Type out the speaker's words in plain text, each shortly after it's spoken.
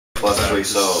plus 3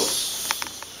 souls.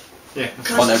 Yeah.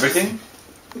 On everything?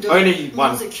 Only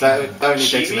one. That only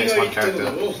designates one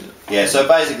character. Yeah, so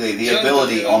basically the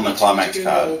ability on the climax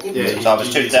card. Yeah. So if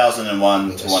it's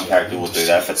 2001 to one character, will do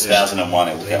that. If it's 1001,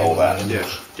 it will get all that. Yeah.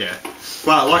 Yeah.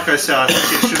 Well, like I said, I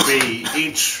think it should be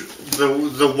each.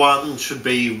 The one should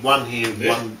be one here,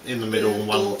 one in the middle, and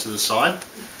one to the side.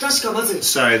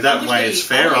 So that way it's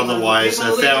fair. Otherwise,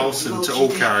 1,000 to all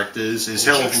characters is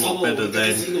hell of a lot better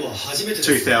than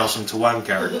 2,000 to one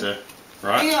character,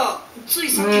 right? So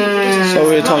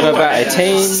we're talking about a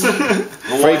team,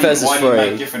 3 versus 3. Why do you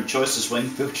make different choices when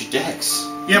you build your decks?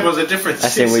 Yeah, well, the difference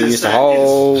As in is we use the that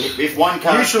whole If one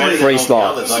card is better than 3 all the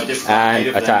slots others, I just and 8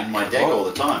 of them attack. in my deck all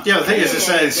the time. Yeah, the thing is,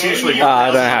 it's usually I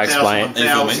don't know how to explain it.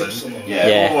 1,000,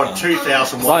 Yeah. or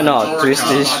 2,000. Why not?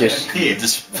 Just here.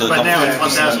 Just for the But now it's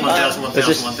competition. 1,000, 1,000, It's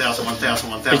just- 1,000, 1,000, 1,000,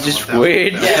 1,000. It's just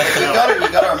weird. Yeah, you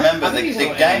got to remember the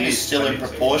game is still in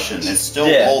proportion. It's still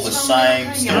all the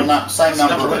same, still same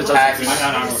number of attacks.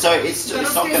 So it's still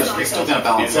going to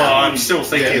balance Well, out. I'm still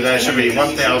thinking there should be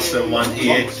 1,001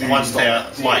 here,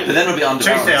 1,000, like But then it'll be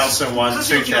underbalanced. 2,001,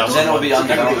 2,000. Then it'll be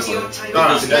underbalanced.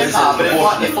 Because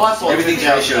But if I thought Everything's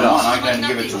everything's ratioed up. I'm going to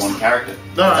give it to one character.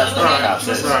 Alright, That's what the card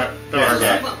says. alright, alright.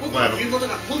 Yeah. Whatever.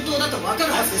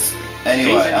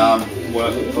 Anyway,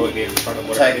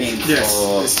 taking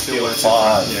Yes. for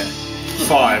 5.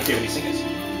 5.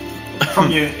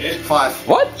 From you. 5.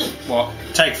 What? What?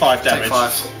 Take 5 damage. Take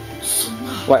 5.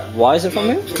 Wait, why is it from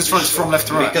me? Because it's from left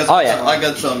to right. Because Oh, yeah. I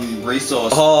got some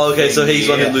resource. Oh, okay, so he's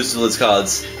one who Yeah. loses all his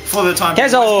cards. For the time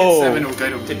Cancel! 7 will go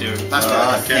to do. That's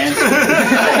Ah, right. cancel.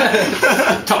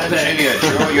 Top deck. Junior,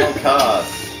 draw your card.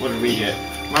 What did we get?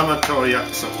 Mama told you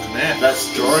something there.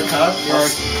 That's draw a card. I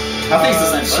think it's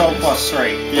the same. Soul plus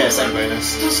 3. Yeah, same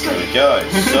bonus. There we go.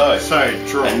 So, So,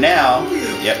 draw. and now,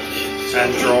 yep.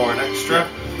 And draw an extra.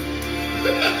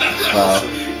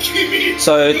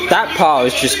 So that pile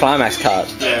is just climax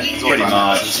cards. Yeah, Pretty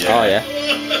much. Yeah. Oh yeah.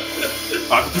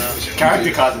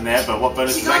 Character cards in there, but what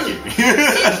bonus does that give me?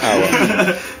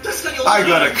 I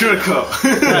got a critical.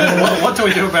 What do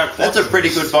we do about That's a pretty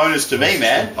good bonus to me,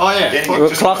 man. Oh yeah. Getting We'll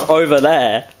clock over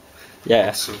there.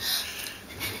 Yeah.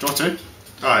 Draw 2.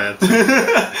 Oh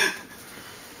yeah.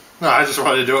 No, I just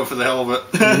wanted to do it for the hell of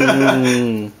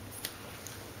it.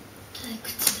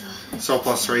 Soul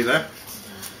plus 3 there.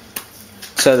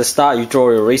 So at the start you draw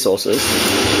your resources.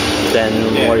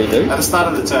 Then what do you do? At the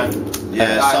start of the turn.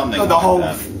 Yeah, something The like whole.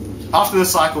 that. After the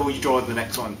cycle, you draw the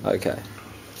next one. Okay.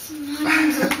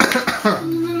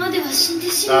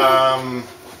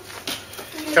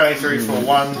 Going through for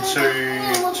 1, 2, 2.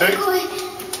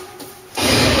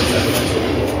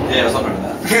 Yeah, I was wondering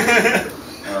that.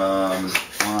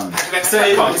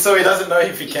 1. So he doesn't know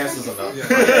if he cancels or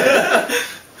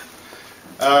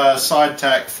not. Side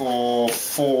tack for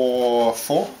 4,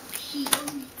 4.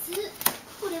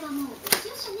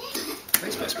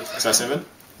 Is that 7?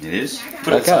 It is.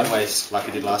 Put it Okay. sideways like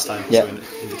we did last time. Yep. So it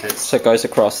indicates. So it goes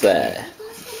across there.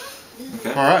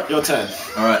 Alright. Your turn.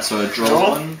 Alright, so draw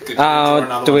one. Good. Draw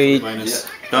another do one we- for bonus.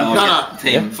 Don't No.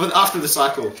 Team. For after the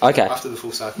cycle. Okay. After the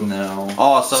full cycle. No.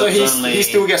 Oh, so, So it's only... he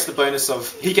still gets the bonus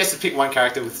of he gets to pick one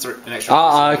character with an extra.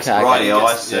 Oh, okay. Righty, He I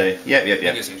gets- see. Yep.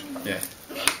 Yeah.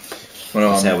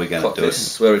 That's how we're gonna do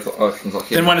it. Where we clock, oh, I can clock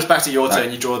Then in. when it's back to your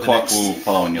turn, you draw the Clock next. will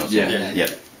follow on yours. Yeah.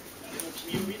 Yep.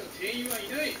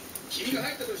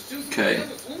 Okay.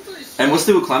 And what's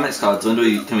the climax cards? When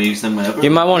can we use them whenever? You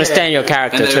might want to stand your And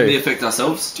character they only too. affect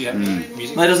ourselves? Do you have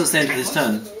music? No, it doesn't stand for this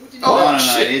turn. Oh,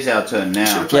 no, it is our turn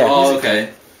now. Yeah. Oh, okay.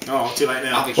 Oh, too late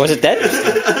now. Was it dead?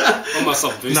 Oh,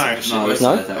 myself boosting No. the shit. No, it's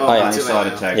No? not that. Oh, yeah. too late Side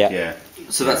now. attack, Yeah. yeah.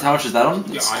 So that's how much is that on?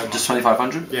 It's I don't just know.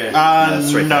 2,500? Yeah.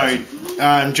 That's 3,000.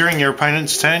 No. During your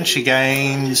opponent's turn, she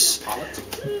gains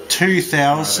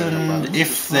 2,000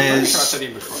 if there's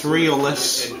 3 or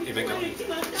less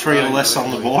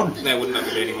on the board. There wouldn't have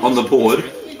to be anyone. On the board?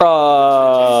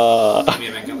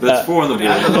 There's 4 on the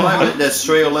At the board. moment, there's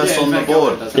 3 or less on the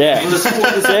board. Yeah.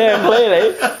 Yeah,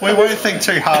 clearly. We won't think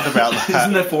too hard about Isn't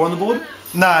that. there 4 on the board?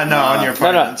 No, on your No, no.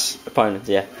 opponent's. Opponents,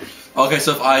 yeah. Okay,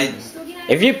 so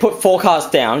If you put 4 cards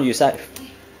down, you're safe.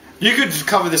 You could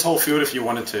cover this whole field if you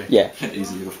wanted to. Yeah.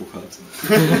 Easily got 4 cards.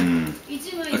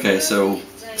 Okay, so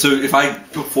if I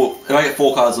get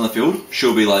 4 cards on the field,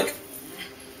 she'll be like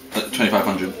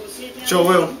 2,500. Sure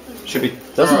will. Should be.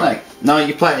 Doesn't make. No,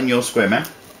 you play it in your square, man.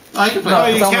 Oh, you can play. No,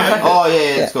 you can. Oh,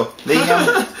 yeah, that's cool.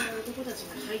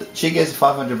 She gets a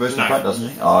 500 boost in No. front, doesn't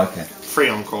she? Oh, okay. Free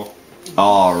on call.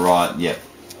 Oh, right, yeah.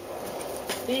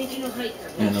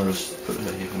 And I'll just put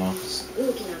her here for now.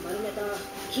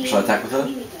 Should I attack with her?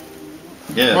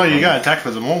 Yeah. Well, you go attack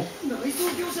with them all.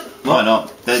 Why not?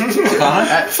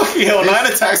 Fucking hell, 9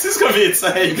 attacks. This is gonna be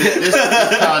insane.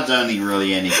 This card's only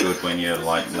really any good when you're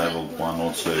like level 1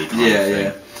 or 2.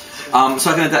 Yeah.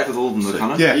 So I can attack with all of them, though,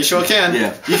 can't I? Yeah. You sure can.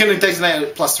 Yeah. You can designate a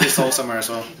 +3 soul somewhere as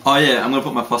well. Oh yeah, I'm gonna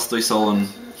put my +3 soul on.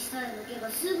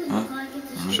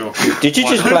 Sure. Did you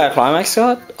just play a climax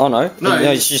card? Oh no. No,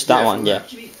 it's just that one. Yeah.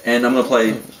 And I'm gonna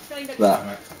play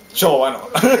that. Sure, why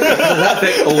not? Does that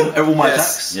affect all my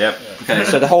attacks? Yep. Okay.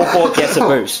 So the whole board gets a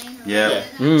boost. Yeah.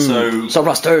 So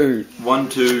 +2. 1,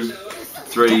 2,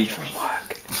 3.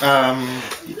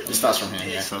 It starts from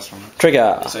here. Yeah.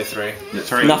 Trigger. So 3. Yeah,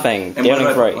 3. Nothing. And Dealing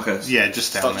what 3. Okay. Yeah,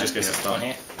 just down Start there. just gets to start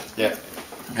here. Yeah.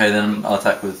 Okay, then I'll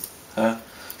attack with her.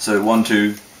 So 1,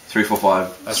 2, 3, 4,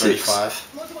 5. That's 6. already 5.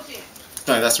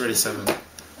 No, that's already 7.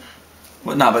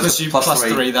 Well, no, but Because it's you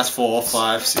 +3, that's 4,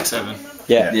 5, 6, 7.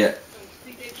 Yeah. Yeah.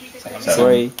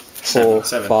 3, 4,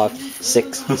 7. 5,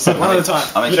 6, 7. One at a time.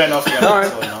 I mean- You don't know if you're going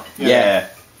to or not. Yeah.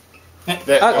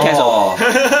 There. Cancel.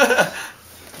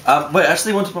 Oh. Wait,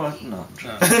 actually, 1, 2, 5. No.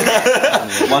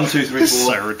 1, 2, 3, 4. It's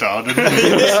so retarded.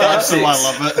 Yeah, I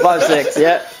love it. 5, 6.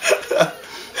 Yeah.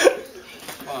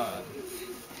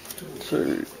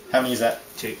 2, How many is that?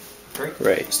 2.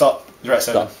 3. Stop. You're at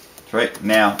 7. Stop. 3.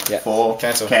 Now. Yeah. 4.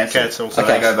 Cancel. Cancel.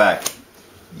 Okay, go back.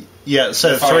 Yeah,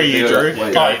 so 3 you drew.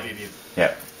 Wait, Oh,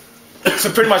 Yep.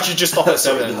 So pretty much you just stop at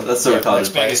 7. That's so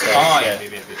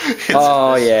retarded.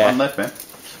 Oh yeah. One left, man.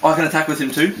 Oh, I can attack with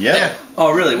him too? Yeah.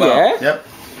 Oh, really? Wow. Yeah. Yep.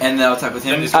 And then I'll attack with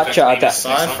him. Attack.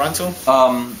 Side, frontal.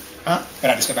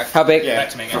 Just go back. How big? Yeah. Back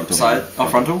to me again. Side. Oh,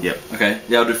 frontal? Yep. Okay.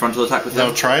 Yeah, I'll do frontal attack with him.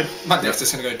 They'll trade. Yeah, it's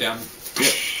just gonna go down.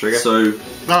 Trigger. So,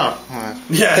 Oh,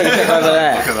 Yeah. Take it over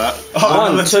there. look at that.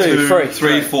 1, 2, 3.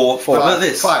 3, 4, 4. What about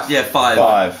this? 5. Yeah, 5.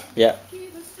 5. Yeah.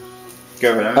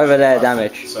 Go ahead. Over there,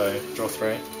 damage. So draw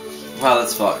 3. Wow,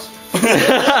 that's fucked. Oh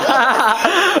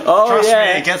Trust me,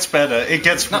 yeah. it gets better. It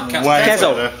gets way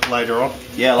Cancel. better later on.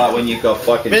 Yeah, like when you got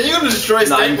fucking. Man, you're gonna destroy Nine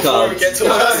State before we cards. get to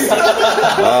us.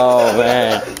 Oh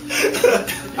man.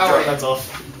 Alright, that's off.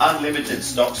 Unlimited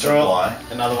stock Draw. supply.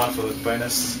 Another one for the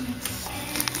bonus.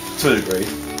 To a degree.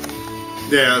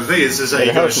 Yeah, the thing is Where that the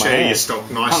you hell gotta is my share hand? your stock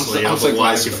nicely, I'm so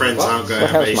otherwise glad your friends aren't going What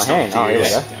to the have hell's any my stock hand? Oh, to here we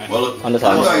use. go. Well, look, On the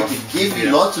I'm table. going to give you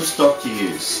lots of stock to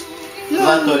use. Because I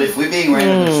thought if we're being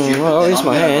random and stupid, well, then here's I'm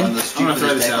my going to hand. run the I'm gonna throw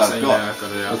stupidest this deck out so I've you know got. I've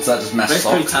got it out. What's that, just mass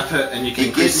Basically stock? tap it and you can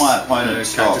It gives my opponent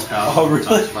character's stock. power. Oh, really?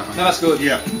 No, that's good.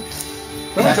 Yeah. We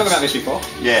haven't talked about this before.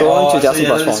 Yeah. Draw Oh, 2,000 yeah,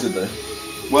 plus that is 1. good though.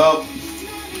 Well,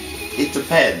 it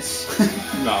depends.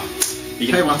 No. You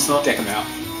can pay 1 stock. Deck them out.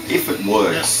 If it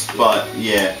works, but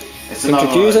yeah. It's another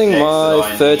Introducing one of those my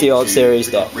decks that I 30 odd need to series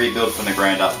deck. Rebuild from the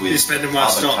ground up with You're spending my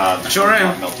other stock. cards. Sure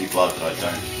am. like Melty Blood that I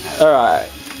don't have. Alright.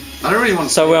 I don't really want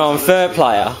to. So we're on third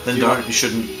player. Then don't, you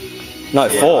shouldn't. No,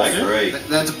 Yeah, I 4th. agree.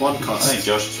 That's a bond I cost. think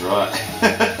Josh is right.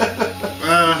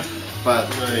 But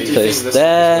do you So think it's this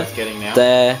there, is worth getting now?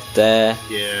 There, there,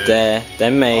 Yeah. there,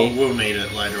 then Oh, me, we'll need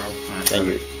it later on. then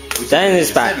you. Then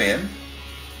it's back. Simeon.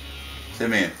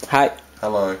 Simeon. Hi.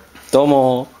 Hello.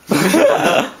 Domo.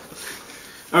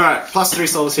 Alright, +3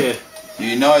 souls here.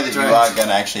 You know that you Drags. are going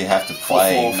to actually have to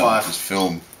play, 4, not 5. just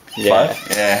film. Yeah.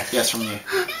 Yeah. Yes, from you.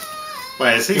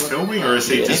 Wait, is he filming or is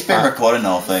he Yeah. He's just... been recording the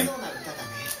whole thing.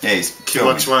 Yeah, he's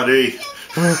filming. What's what he?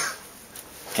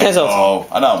 Cancel. Oh,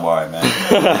 I don't worry,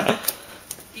 man.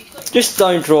 Just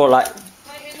don't draw like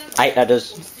 8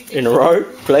 letters in a row,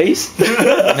 please.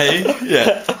 Me?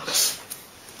 Yeah.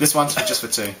 This one's just for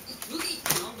 2.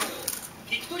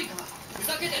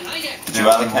 Did you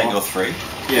allocate your 3?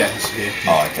 Yeah, it's here.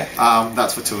 Oh, okay.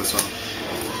 That's for 2 as well.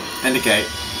 And a gate.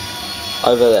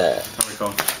 Over there. What we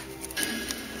call.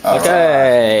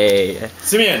 Okay.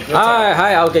 Simeon, your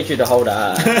Hi, I'll get you the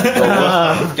holder.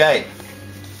 Gate.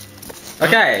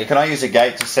 Okay. Can I use a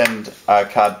gate to send a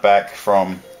card back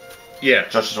from Yeah.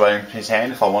 Josh's way in his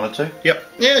hand if I wanted to? Yep.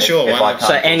 Yeah, sure. If Why I not? can't.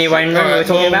 So anyway, remember we were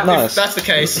talking about? If that's the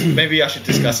case, maybe I should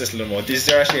discuss this a little more. Is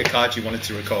there actually a card you wanted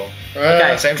to recall?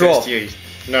 Okay, Same draw. goes to you.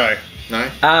 No. No?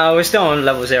 We're still on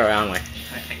level 0, aren't we?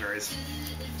 I think there is.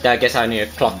 Yeah, I guess I need to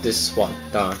clock this one.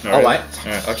 Don't I? No, Oh, wait.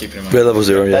 Alright, I'll keep it in mind. We're level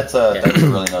 0, yeah. That's a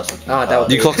really nice looking Oh, that card.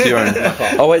 would You clocked your own.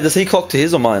 Oh, wait, does he clock to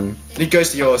his or mine? It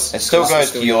goes to yours. It still It's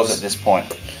goes to yours at this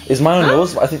point. Is mine on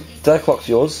yours? I think. Did I clock to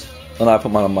yours? Oh, no, I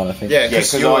put mine on mine, I think. Yeah, Yeah,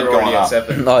 because 'cause you're mine's already going at up.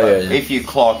 7. Oh, yeah, yeah. If you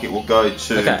clock, it will go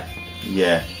to. Okay.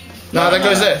 Yeah. No, that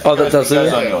goes there. Oh, that does It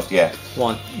goes it? on yours, yeah.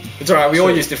 1. It's alright, we all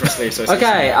use different sleeves, so it's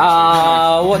Okay,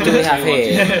 what do we have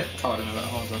here? Oh, I don't know that.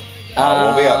 Hold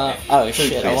on. we'll be up. Oh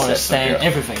shit, I want to sets up stand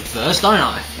here. everything first, don't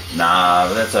I? Nah,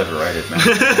 that's overrated, man.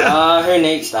 Who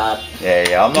needs that?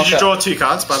 Yeah, I'm not. Did you draw 2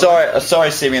 cards? By the way?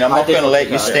 Sorry, Simeon. I'm not going to let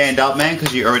you stand up, man,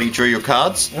 because you already drew your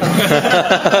cards. Where's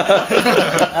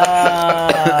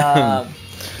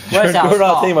our We're on our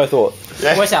stock? team, I thought.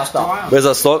 Yeah. Where's our stock? Where's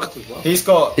our stock? He's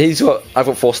got. I've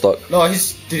got 4 stock. No, did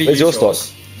he Where's use your yours?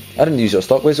 stock? I didn't use your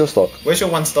stock. Where's your stock? Where's your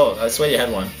 1 stock? I swear you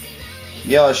had one.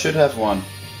 Yeah, I should have one.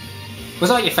 Was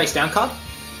that your face down card?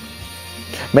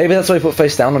 Maybe that's why we put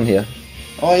face down on here.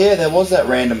 Oh yeah, there was that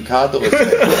random card that was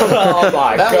there. Oh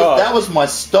my god. That was my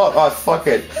stock. Oh fuck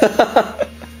it.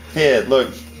 Here,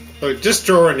 look. Look, just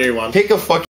draw a new one. Pick a fucking